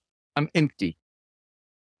nightmares. I'm empty.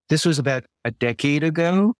 This was about a decade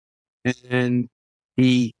ago, and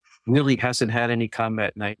he really hasn't had any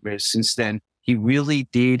combat nightmares since then. He really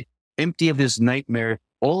did empty of his nightmare,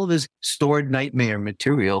 all of his stored nightmare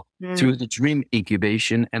material through the dream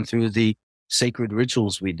incubation and through the sacred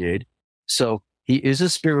rituals we did. So he is a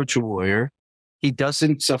spiritual warrior. He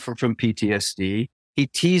doesn't suffer from PTSD. He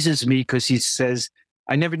teases me because he says,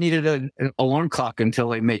 I never needed an alarm clock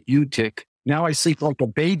until I met you, Tick. Now I sleep like a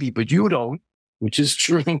baby, but you don't, which is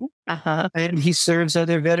true. And he serves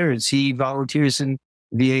other veterans. He volunteers in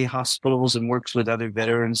VA hospitals and works with other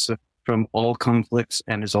veterans from all conflicts,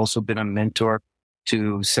 and has also been a mentor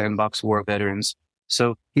to Sandbox War veterans.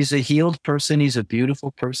 So he's a healed person. He's a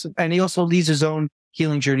beautiful person. And he also leads his own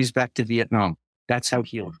healing journeys back to Vietnam. That's how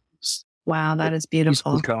healed he is. Wow, that is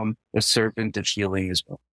beautiful. He's become a servant of healing as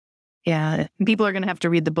well. Yeah. People are going to have to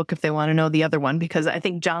read the book if they want to know the other one, because I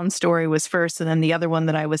think John's story was first, and then the other one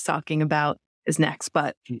that I was talking about is next.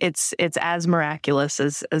 But it's as miraculous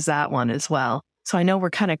as that one as well. So I know we're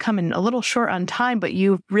kind of coming a little short on time, but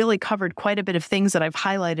you've really covered quite a bit of things that I've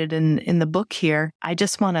highlighted in the book here. I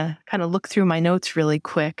just want to kind of look through my notes really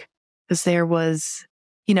quick, because there was,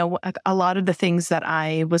 a lot of the things that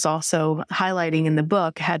I was also highlighting in the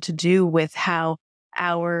book had to do with how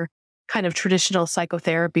our kind of traditional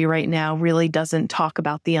psychotherapy right now really doesn't talk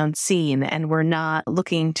about the unseen, and we're not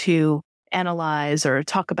looking to analyze or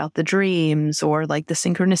talk about the dreams or like the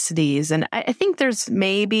synchronicities. And I think there's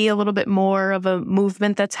maybe a little bit more of a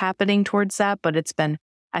movement that's happening towards that, but it's been,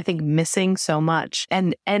 I think, missing so much.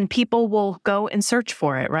 And people will go and search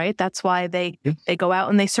for it, right? That's why they go out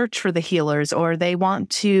and they search for the healers, or they want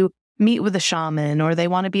to meet with a shaman, or they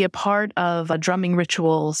want to be a part of drumming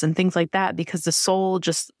rituals and things like that, because the soul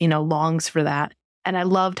just, longs for that. And I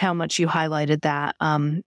loved how much you highlighted that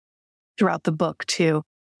throughout the book too.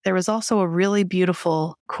 There was also a really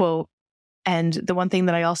beautiful quote. And the one thing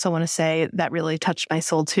that I also want to say that really touched my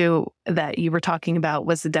soul too, that you were talking about,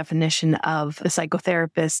 was the definition of the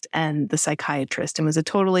psychotherapist and the psychiatrist. It was a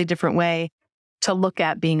totally different way to look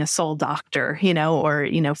at being a soul doctor,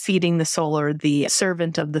 or, feeding the soul, or the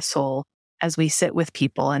servant of the soul as we sit with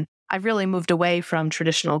people. And I've really moved away from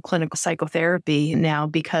traditional clinical psychotherapy now,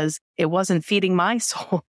 because it wasn't feeding my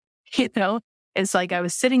soul, It's like I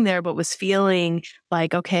was sitting there, but was feeling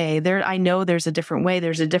like, okay, I know there's a different way.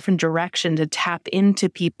 There's a different direction to tap into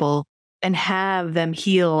people and have them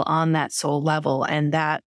heal on that soul level. And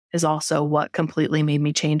that is also what completely made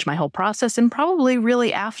me change my whole process. And probably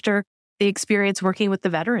really after the experience working with the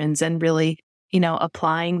veterans, and really,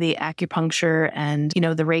 applying the acupuncture and,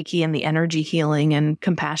 the Reiki and the energy healing and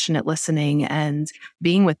compassionate listening and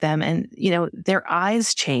being with them. And, their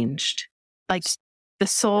eyes changed. Like, the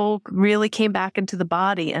soul really came back into the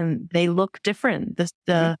body, and they look different.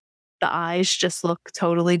 The eyes just look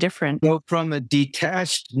totally different. So from a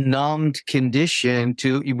detached, numbed condition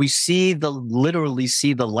to, we literally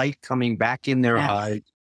see the light coming back in their eyes,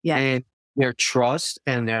 and their trust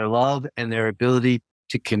and their love and their ability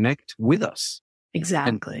to connect with us.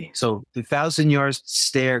 Exactly. And so the 1,000-yard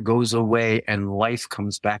stare goes away, and life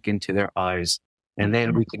comes back into their eyes. And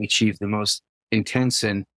then we can achieve the most intense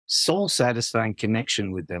and soul-satisfying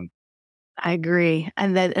connection with them. I agree.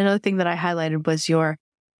 And then another thing that I highlighted was your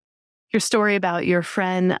story about your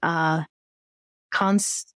friend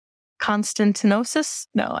Constantinosis.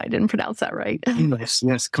 No, I didn't pronounce that right.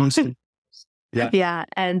 Yes, Constant. Yeah.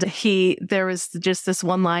 And there was just this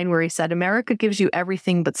one line where he said, America gives you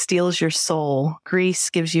everything but steals your soul. Greece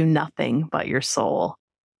gives you nothing but your soul.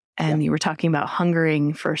 And you were talking about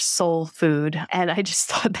hungering for soul food. And I just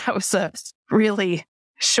thought that was a really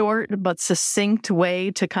short but succinct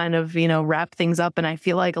way to kind of, wrap things up. And I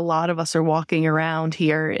feel like a lot of us are walking around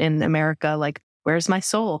here in America like, where's my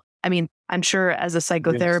soul? I mean, I'm sure as a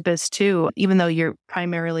psychotherapist too, even though we're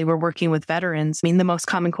working with veterans, the most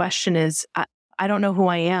common question is, I don't know who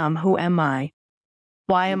I am. Who am I?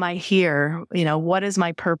 Why am I here? What is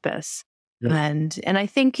my purpose? Yeah. And I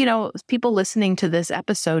think, people listening to this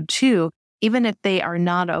episode too, even if they are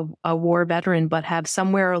not a war veteran, but have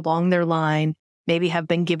somewhere along their line, maybe have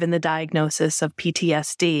been given the diagnosis of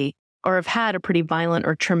PTSD, or have had a pretty violent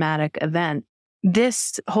or traumatic event,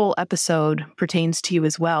 this whole episode pertains to you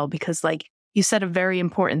as well, because like you said a very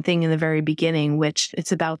important thing in the very beginning, which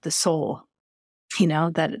it's about the soul,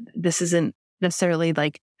 that this isn't necessarily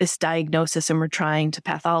like this diagnosis and we're trying to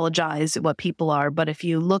pathologize what people are. But if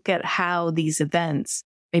you look at how these events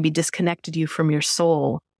maybe disconnected you from your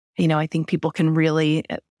soul, I think people can really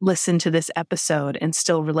listen to this episode and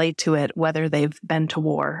still relate to it, whether they've been to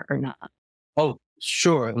war or not. Oh,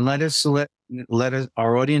 Sure. Let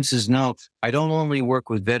our audiences know. I don't only work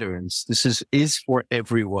with veterans. This is for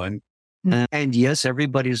everyone. And yes,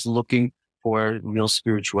 everybody's looking for real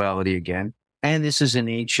spirituality again. And this is an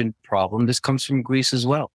ancient problem. This comes from Greece as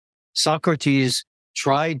well. Socrates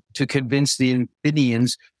tried to convince the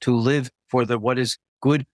Athenians to live for what is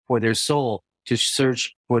good for their soul, to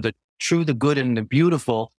search for the true, the good, and the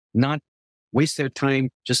beautiful, not waste their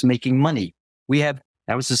time just making money.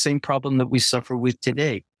 That was the same problem that we suffer with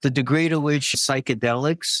today. The degree to which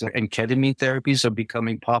psychedelics and ketamine therapies are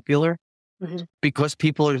becoming popular because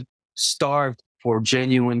people are starved for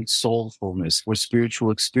genuine soulfulness, for spiritual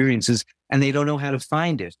experiences, and they don't know how to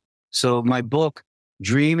find it. So my book,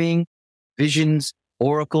 Dreaming, Visions,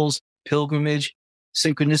 Oracles, Pilgrimage,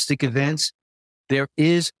 Synchronistic Events, there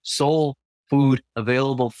is soul food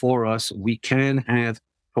available for us. We can have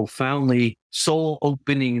profoundly soul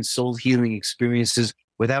opening and soul healing experiences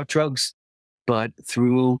without drugs, but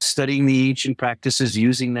through studying the ancient practices,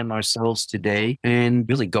 using them ourselves today, and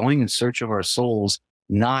really going in search of our souls,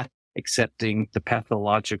 not accepting the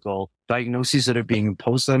pathological diagnoses that are being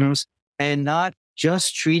imposed on us, and not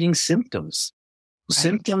just treating symptoms. Right.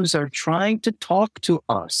 Symptoms are trying to talk to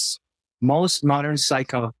us. Most modern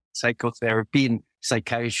psychotherapy and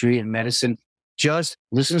psychiatry and medicine just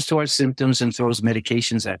listens to our symptoms and throws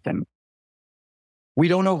medications at them. We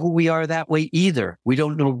don't know who we are that way either. We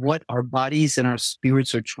don't know what our bodies and our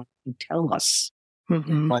spirits are trying to tell us.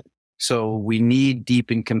 So we need deep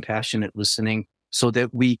and compassionate listening so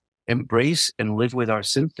that we embrace and live with our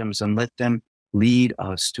symptoms and let them lead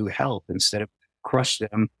us to health instead of crush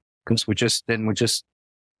them, because we're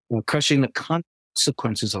crushing the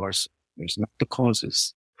consequences of our symptoms, not the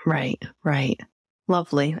causes. Right.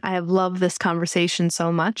 Lovely. I have loved this conversation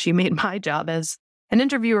so much. You made my job as an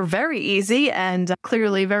interviewer very easy and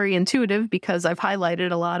clearly very intuitive because I've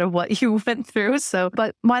highlighted a lot of what you went through.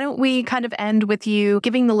 But why don't we kind of end with you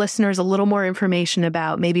giving the listeners a little more information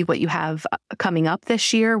about maybe what you have coming up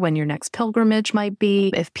this year, when your next pilgrimage might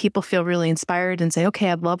be. If people feel really inspired and say, okay,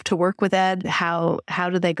 I'd love to work with Ed, how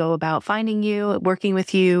do they go about finding you, working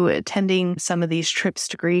with you, attending some of these trips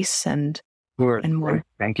to Greece and more?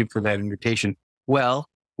 Thank you for that invitation. Well,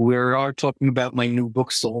 we are talking about my new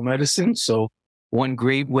book, Soul Medicine. So one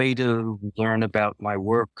great way to learn about my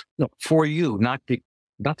work, for you, not to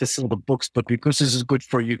sell the books, but because this is good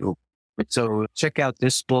for you. So check out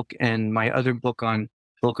this book, and my other book on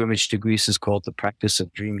pilgrimage to Greece is called The Practice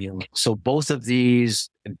of Dream Healing. So both of these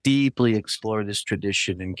deeply explore this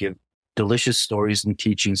tradition and give delicious stories and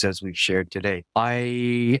teachings as we've shared today.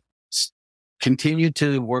 I continue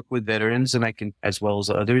to work with veterans as well as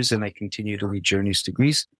others, and I continue to lead journeys to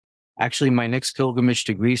Greece. Actually, my next pilgrimage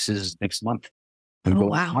to Greece is next month. I'm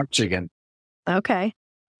going to March again. Okay.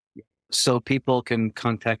 So people can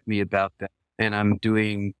contact me about that. And I'm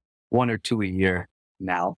doing 1 or 2 a year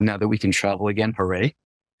now that we can travel again. Hooray.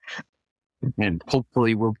 And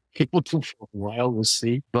hopefully we'll be able to for a while. We'll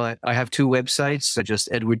see. But I have 2 websites,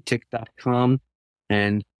 just edwardtick.com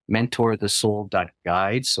and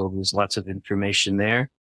mentorthesoul.guide. So there's lots of information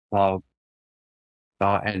there. And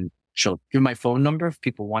she'll give my phone number if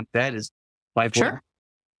people want that. Is 51. Sure.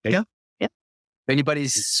 Okay. Yeah. If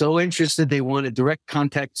anybody's so interested, they want a direct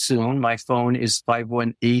contact soon, my phone is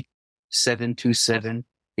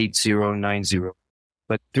 518-727-8090.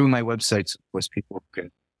 But through my websites, of course, people can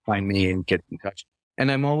find me and get in touch.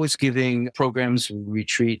 And I'm always giving programs,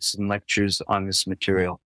 retreats, and lectures on this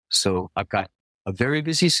material. So I've got a very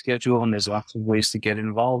busy schedule, and there's lots of ways to get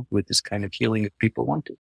involved with this kind of healing if people want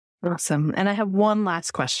to. Awesome. And I have one last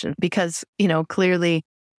question because, clearly,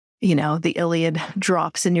 the Iliad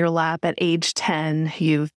drops in your lap at age 10.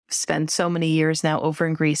 You've spent so many years now over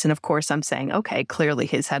in Greece. And of course, I'm saying, okay, clearly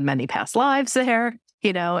he's had many past lives there,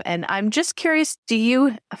 and I'm just curious, do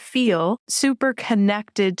you feel super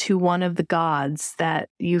connected to one of the gods that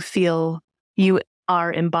you feel you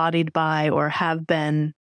are embodied by or have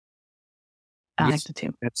been connected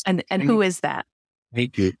to? And who is that?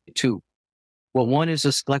 Thank you. 2. Well, one is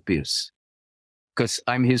Asclepius, because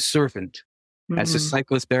I'm his servant. As a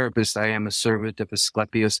psychotherapist, I am a servant of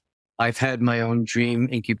Asclepius. I've had my own dream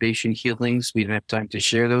incubation healings. We don't have time to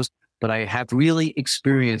share those, but I have really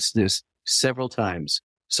experienced this several times.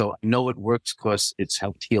 So I know it works because it's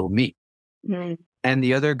helped heal me. And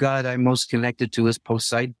the other god I'm most connected to is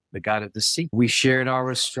Poseidon, the god of the sea. We shared our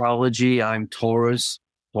astrology. I'm Taurus.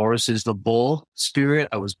 Taurus is the bull spirit.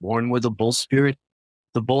 I was born with a bull spirit.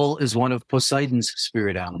 The bull is one of Poseidon's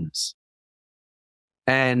spirit animals.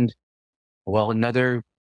 And another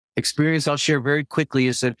experience I'll share very quickly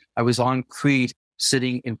is that I was on Crete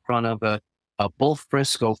sitting in front of a bull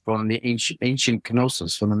fresco from the ancient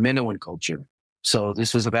Knossos, from the Minoan culture. So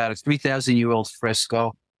this was about a 3,000-year-old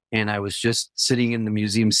fresco. And I was just sitting in the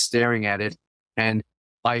museum staring at it. And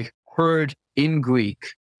I heard in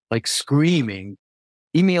Greek, like screaming,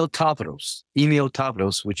 Είμαι ο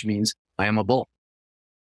Tavros, which means I am a bull.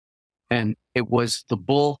 And it was the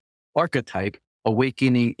bull archetype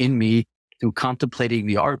awakening in me through contemplating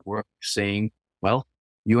the artwork, saying, well,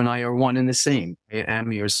 you and I are one and the same. I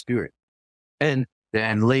am your spirit. And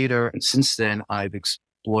then later, and since then, I've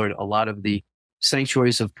explored a lot of the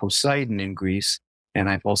sanctuaries of Poseidon in Greece. And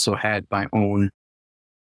I've also had my own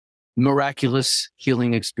miraculous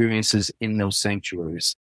healing experiences in those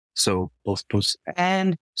sanctuaries. So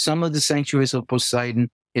and some of the sanctuaries of Poseidon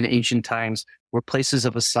in ancient times were places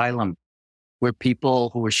of asylum where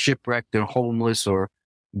people who were shipwrecked or homeless or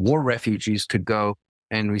war refugees could go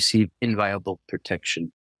and receive inviolable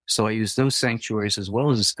protection. So I use those sanctuaries as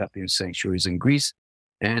well as the Scorpion sanctuaries in Greece.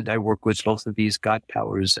 And I work with both of these god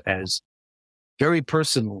powers as very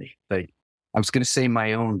personally. Like, I was going to say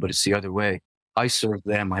my own, but it's the other way. I serve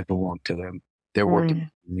them. I belong to them. They're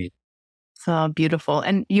working for me. So beautiful.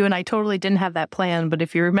 And you and I totally didn't have that plan. But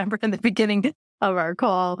if you remember in the beginning of our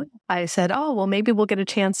call, I said, oh, well, maybe we'll get a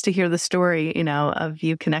chance to hear the story, of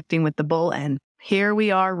you connecting with the bull. And here we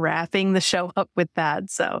are wrapping the show up with that.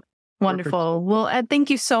 So wonderful. Perfect. Well, Ed, thank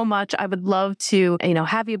you so much. I would love to,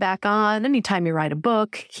 have you back on anytime you write a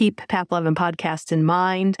book. Keep Path 11 Podcast in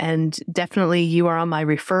mind. And definitely you are on my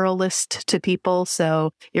referral list to people. So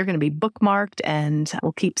you're going to be bookmarked and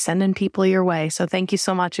we'll keep sending people your way. So thank you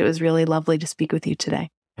so much. It was really lovely to speak with you today.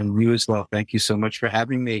 And you as well. Thank you so much for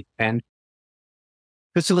having me and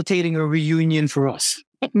facilitating a reunion for us.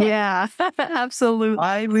 Yeah, absolutely.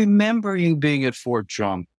 I remember you being at Fort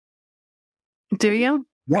Drum. Do you?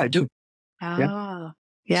 Yeah, I do. Oh,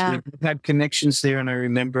 yeah. So we had connections there, and I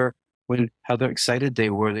remember how excited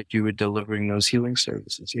they were that you were delivering those healing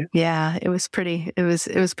services. Yeah. Yeah, it was pretty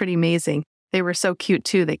amazing. They were so cute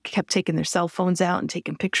too. They kept taking their cell phones out and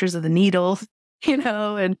taking pictures of the needles,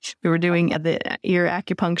 and we were doing the ear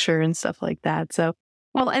acupuncture and stuff like that. So,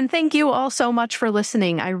 well, and thank you all so much for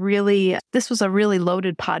listening. This was a really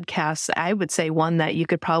loaded podcast. I would say one that you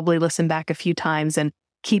could probably listen back a few times and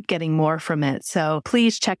keep getting more from it. So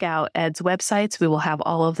please check out Ed's websites. We will have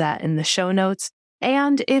all of that in the show notes.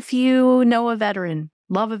 And if you know a veteran,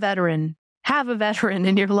 love a veteran, have a veteran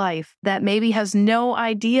in your life that maybe has no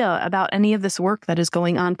idea about any of this work that is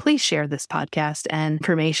going on, please share this podcast and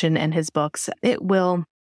information and his books. It will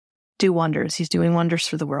do wonders. He's doing wonders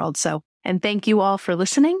for the world. So, and thank you all for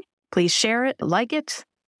listening. Please share it, like it,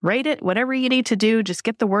 rate it, whatever you need to do. Just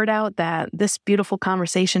get the word out that this beautiful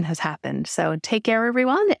conversation has happened. So take care,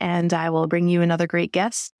 everyone, and I will bring you another great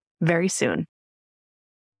guest very soon.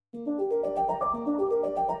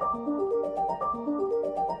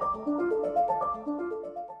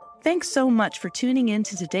 Thanks so much for tuning in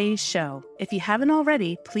to today's show. If you haven't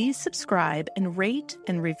already, please subscribe and rate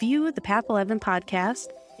and review the Path 11 podcast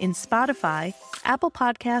in Spotify, Apple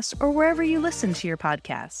Podcasts, or wherever you listen to your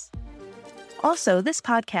podcasts. Also, this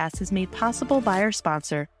podcast is made possible by our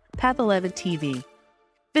sponsor, Path 11 TV.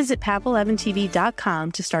 Visit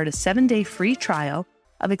path11tv.com to start a 7-day free trial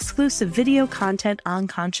of exclusive video content on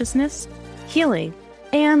consciousness, healing,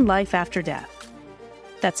 and life after death.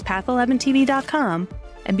 That's path11tv.com,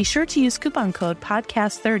 and be sure to use coupon code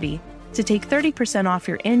PODCAST30 to take 30% off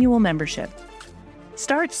your annual membership.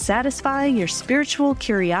 Start satisfying your spiritual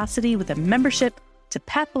curiosity with a membership to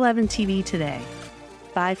Path 11 TV today.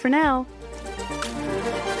 Bye for now.